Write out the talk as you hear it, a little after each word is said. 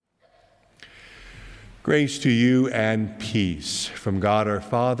Grace to you and peace from God our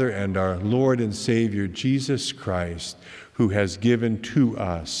Father and our Lord and Savior Jesus Christ, who has given to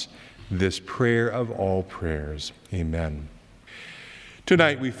us this prayer of all prayers. Amen.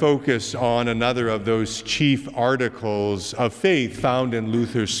 Tonight we focus on another of those chief articles of faith found in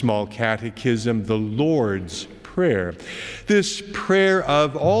Luther's Small Catechism, the Lord's Prayer. This prayer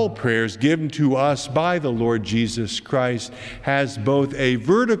of all prayers given to us by the Lord Jesus Christ has both a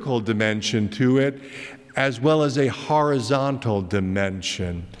vertical dimension to it as well as a horizontal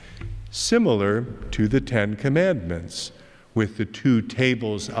dimension, similar to the Ten Commandments, with the two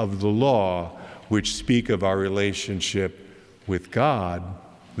tables of the law which speak of our relationship with God,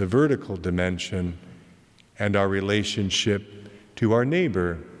 the vertical dimension, and our relationship to our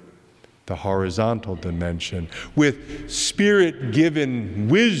neighbor, the horizontal dimension. With Spirit-given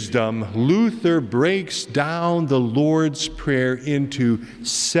wisdom, Luther breaks down the Lord's Prayer into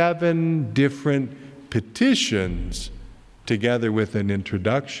 7 different petitions, together with an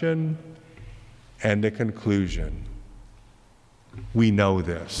introduction and a conclusion. We know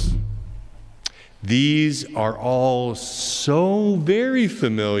this. These are all so very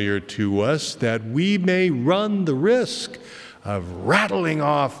familiar to us that we may run the risk of rattling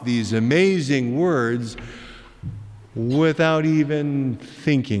off these amazing words without even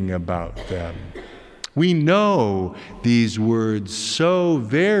thinking about them. We know these words so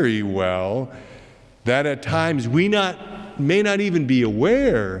very well that at times we may not even be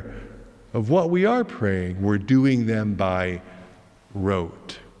aware of what we are praying. We're doing them by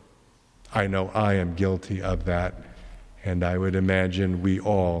rote. I know I am guilty of that, and I would imagine we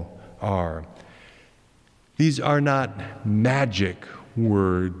all are. These are not magic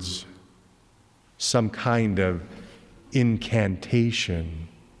words, some kind of incantation.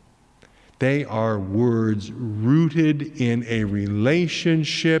 They are words rooted in a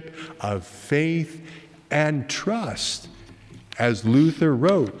relationship of faith and trust, as Luther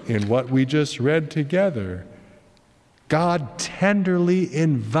wrote in what we just read together. God tenderly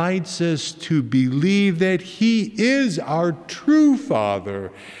invites us to believe that He is our true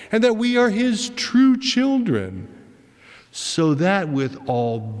Father and that we are His true children, so that with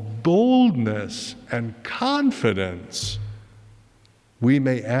all boldness and confidence we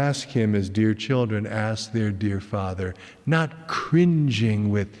may ask Him as dear children ask their dear Father, not cringing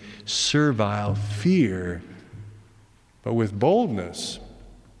with servile fear, but with boldness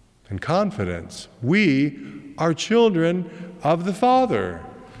and confidence. We are children of the Father.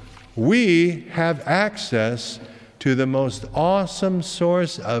 We have access to the most awesome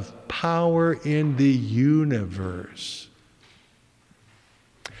source of power in the universe.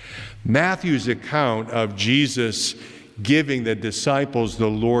 Matthew's account of Jesus giving the disciples the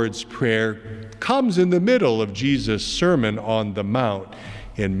Lord's Prayer comes in the middle of Jesus' Sermon on the Mount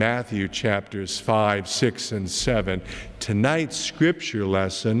in Matthew chapters 5, 6, and 7. Tonight's scripture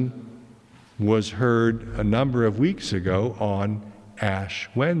lesson was heard a number of weeks ago on Ash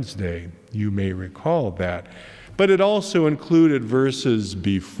Wednesday. You may recall that. But it also included verses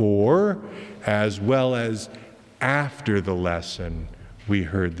before as well as after the lesson we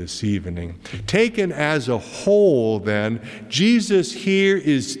heard this evening. Taken as a whole, then, Jesus here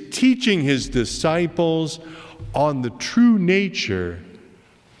is teaching His disciples on the true nature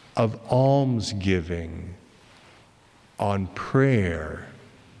of almsgiving, on prayer,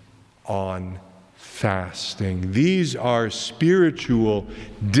 on fasting. These are spiritual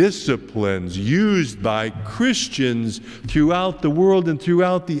disciplines used by Christians throughout the world and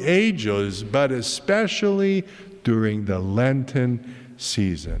throughout the ages, but especially during the Lenten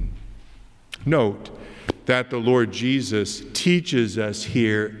season. Note that the Lord Jesus teaches us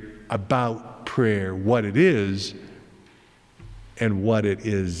here about prayer, what it is and what it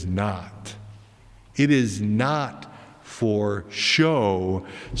is not. It is not for show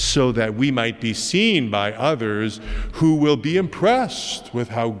so that we might be seen by others who will be impressed with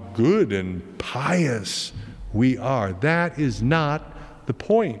how good and pious we are. That is not the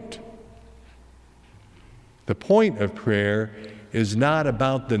point. The point of prayer is not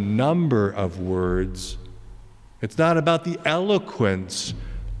about the number of words. It's not about the eloquence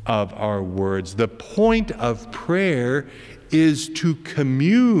of our words. The point of prayer is to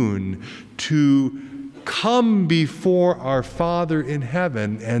commune, to come before our Father in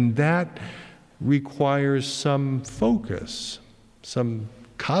heaven, and that requires some focus, some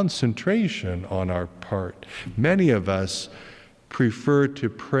concentration on our part. Many of us prefer to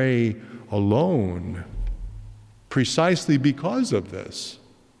pray alone precisely because of this,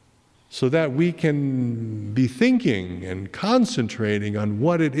 so that we can be thinking and concentrating on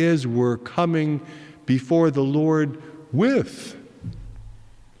what it is we're coming before the Lord with.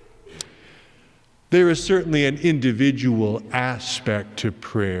 There is certainly an individual aspect to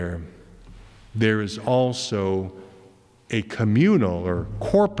prayer. There is also a communal or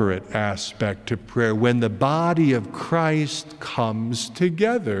corporate aspect to prayer when the body of Christ comes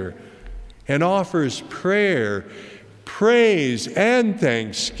together and offers prayer, praise, and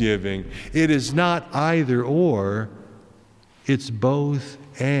thanksgiving. It is not either or, it's both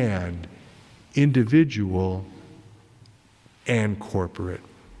and, individual and corporate.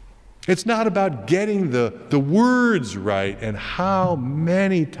 It's not about getting the words right, and how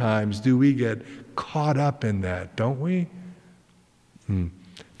many times do we get caught up in that, don't we?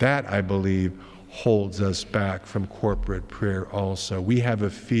 That, I believe, holds us back from corporate prayer also. We have a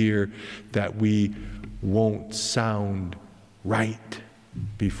fear that we won't sound right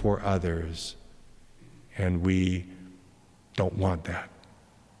before others, and we don't want that.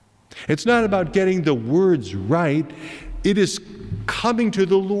 It's not about getting the words right. It is coming to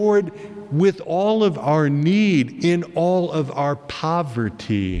the Lord with all of our need, in all of our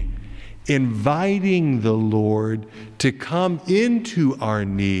poverty, inviting the Lord to come into our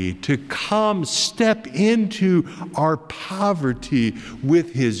need, to come step into our poverty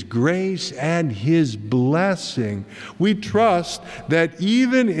with His grace and His blessing. We trust that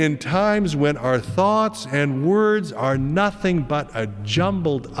even in times when our thoughts and words are nothing but a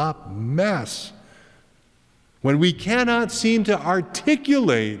jumbled up mess, when we cannot seem to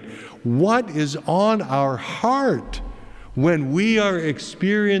articulate what is on our heart, when we are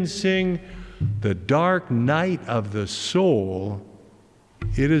experiencing the dark night of the soul,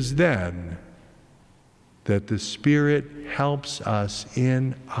 it is then that the Spirit helps us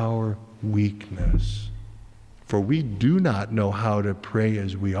in our weakness. For we do not know how to pray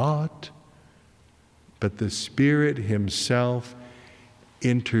as we ought, but the Spirit Himself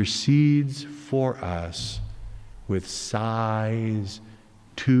intercedes for us with sighs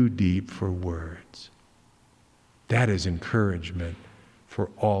too deep for words. That is encouragement for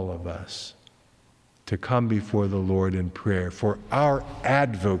all of us to come before the Lord in prayer, for our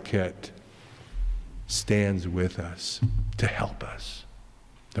advocate stands with us to help us,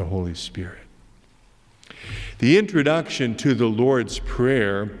 the Holy Spirit. The introduction to the Lord's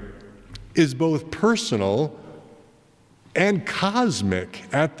Prayer is both personal and cosmic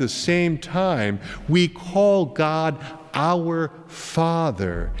at the same time. We call God our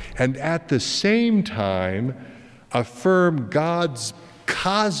Father, and at the same time affirm God's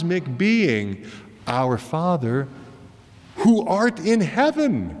cosmic being, our Father, who art in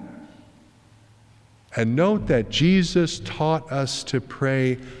heaven. And note that Jesus taught us to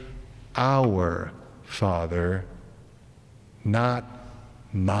pray, our Father, not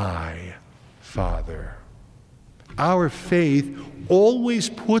my Father. Our faith always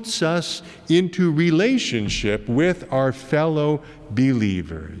puts us into relationship with our fellow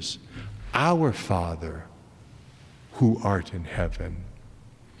believers. Our Father, who art in heaven.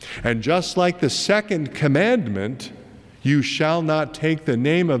 And just like the second commandment, you shall not take the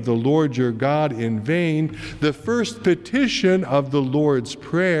name of the Lord your God in vain, the first petition of the Lord's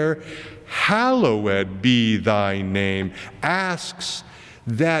Prayer, hallowed be thy name, asks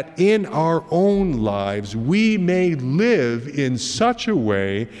that in our own lives we may live in such a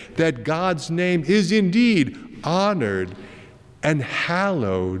way that God's name is indeed honored and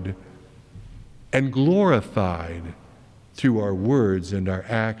hallowed and glorified through our words and our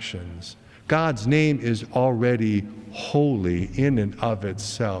actions. God's name is already holy in and of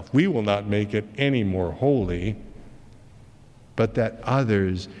itself. We will not make it any more holy, but that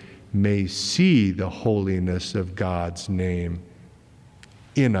others may see the holiness of God's name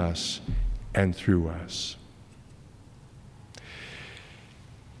in us and through us.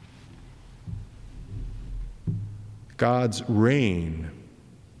 God's reign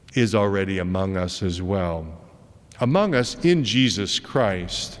is already among us as well. Among us in Jesus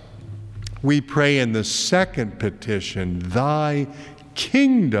Christ. We pray in the second petition, thy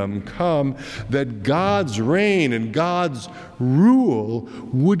kingdom come, that God's reign and God's rule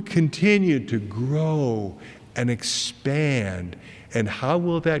would continue to grow and expand. And how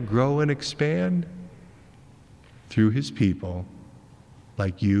will that grow and expand? Through His people,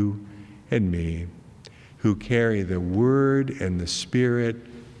 like you and me, who carry the Word and the Spirit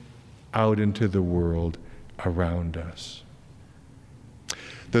out into the world around us.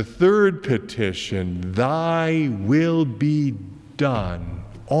 The third petition, thy will be done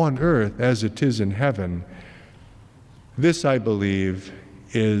on earth as it is in heaven. This, I believe,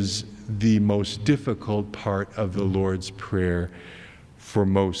 is the most difficult part of the Lord's Prayer for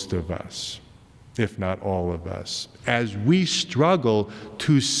most of us, if not all of us, as we struggle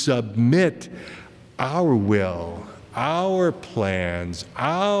to submit our will, our plans,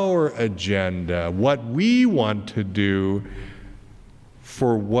 our agenda, what we want to do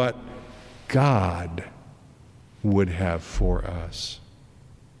for what God would have for us.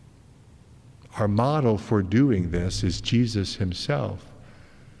 Our model for doing this is Jesus himself,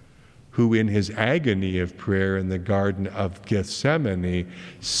 who in his agony of prayer in the Garden of Gethsemane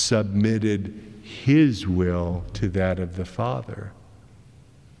submitted his will to that of the Father.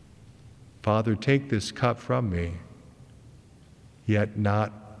 Father, take this cup from me, yet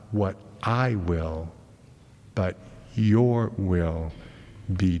not what I will, but your will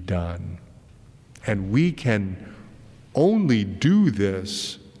be done. And we can only do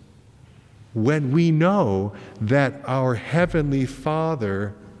this when we know that our Heavenly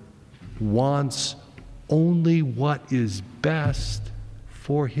Father wants only what is best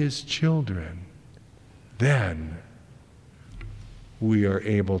for his children. Then we are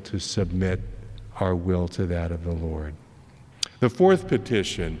able to submit our will to that of the Lord. The fourth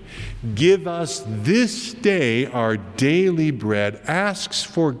petition, give us this day our daily bread, asks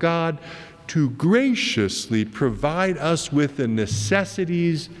for God to graciously provide us with the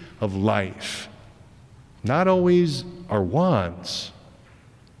necessities of life. Not always our wants,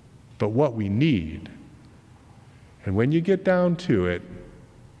 but what we need. And when you get down to it,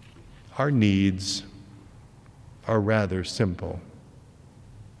 our needs are rather simple.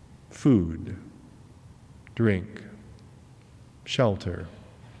 Food, drink, shelter,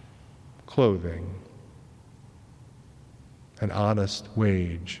 clothing, an honest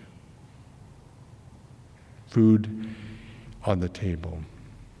wage, food on the table.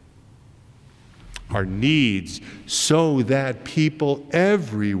 Our needs so that people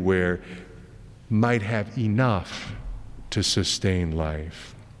everywhere might have enough to sustain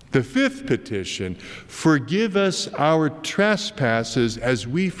life. The fifth petition, forgive us our trespasses as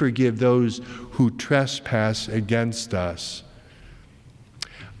we forgive those who trespass against us.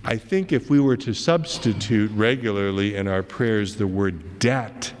 I think if we were to substitute regularly in our prayers the word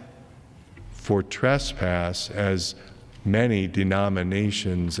debt for trespass, as many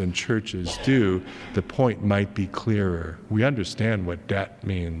denominations and churches do, the point might be clearer. We understand what debt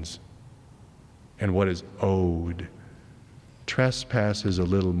means and what is owed. Trespass is a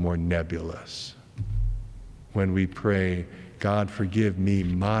little more nebulous. When we pray, God, forgive me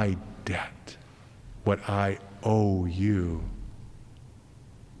my debt, what I owe you,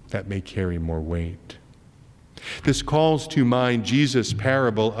 that may carry more weight. This calls to mind Jesus'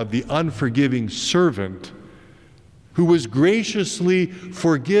 parable of the unforgiving servant who was graciously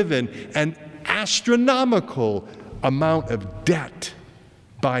forgiven an astronomical amount of debt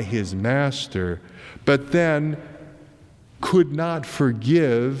by his master, but then could not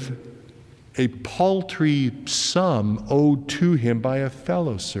forgive a paltry sum owed to him by a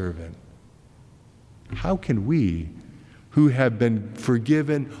fellow servant. How can we, who have been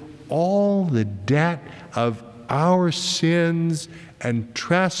forgiven all the debt of our sins and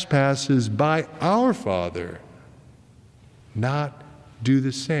trespasses by our Father, not do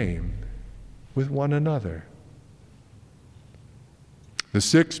the same with one another? The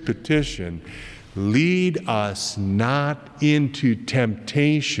sixth petition, lead us not into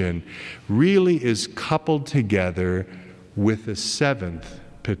temptation, really is coupled together with the seventh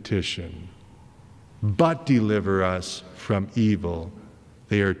petition, but deliver us from evil.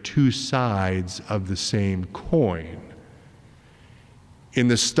 They are two sides of the same coin. In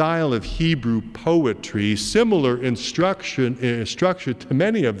the style of Hebrew poetry, similar in structure to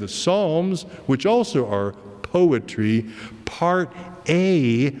many of the Psalms, which also are poetry, part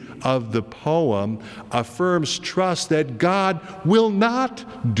A of the poem affirms trust that God will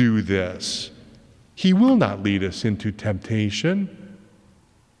not do this. He will not lead us into temptation,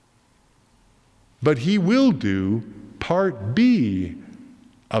 but he will do part B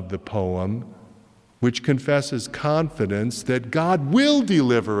of the poem, which confesses confidence that God will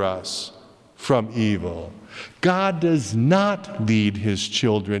deliver us from evil. God does not lead his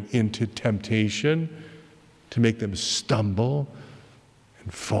children into temptation to make them stumble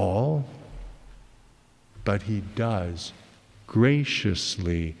and fall, but he does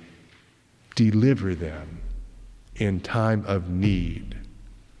graciously deliver them in time of need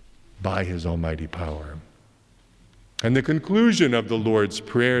by his almighty power. And the conclusion of the Lord's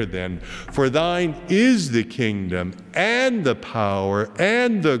Prayer then, for thine is the kingdom and the power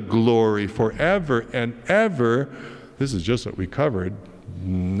and the glory forever and ever. This is just what we covered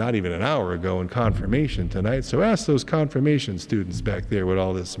not even an hour ago in confirmation tonight. So ask those confirmation students back there what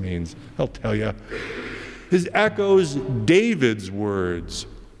all this means. I'll tell you. This echoes David's words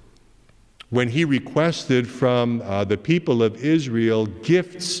when he requested from the people of Israel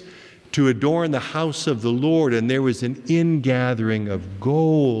gifts to adorn the house of the Lord, and there was an ingathering of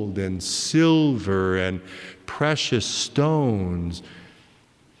gold and silver and precious stones.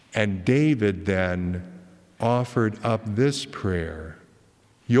 And David then offered up this prayer: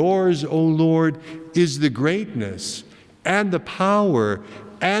 Yours, O Lord, is the greatness and the power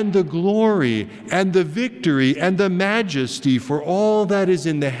and the glory and the victory and the majesty, for all that is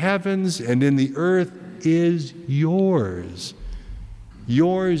in the heavens and in the earth is yours.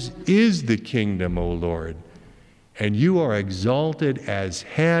 Yours is the kingdom, O Lord, and you are exalted as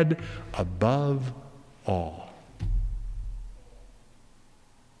head above all.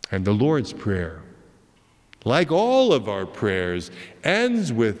 And the Lord's Prayer, like all of our prayers,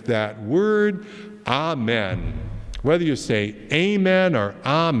 ends with that word, Amen. Whether you say amen or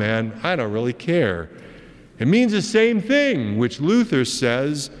amen, I don't really care. It means the same thing, which Luther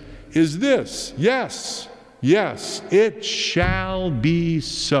says is this: yes, yes, it shall be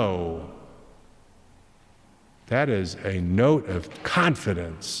so. That is a note of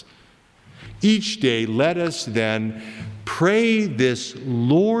confidence. Each day, let us then pray this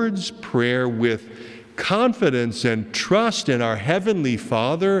Lord's Prayer with confidence and trust in our Heavenly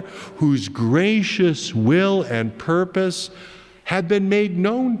Father, whose gracious will and purpose have been made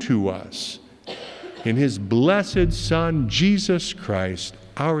known to us in His blessed Son, Jesus Christ,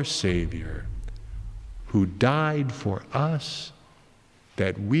 our Savior, who died for us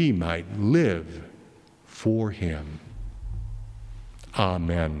that we might live for Him.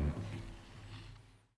 Amen.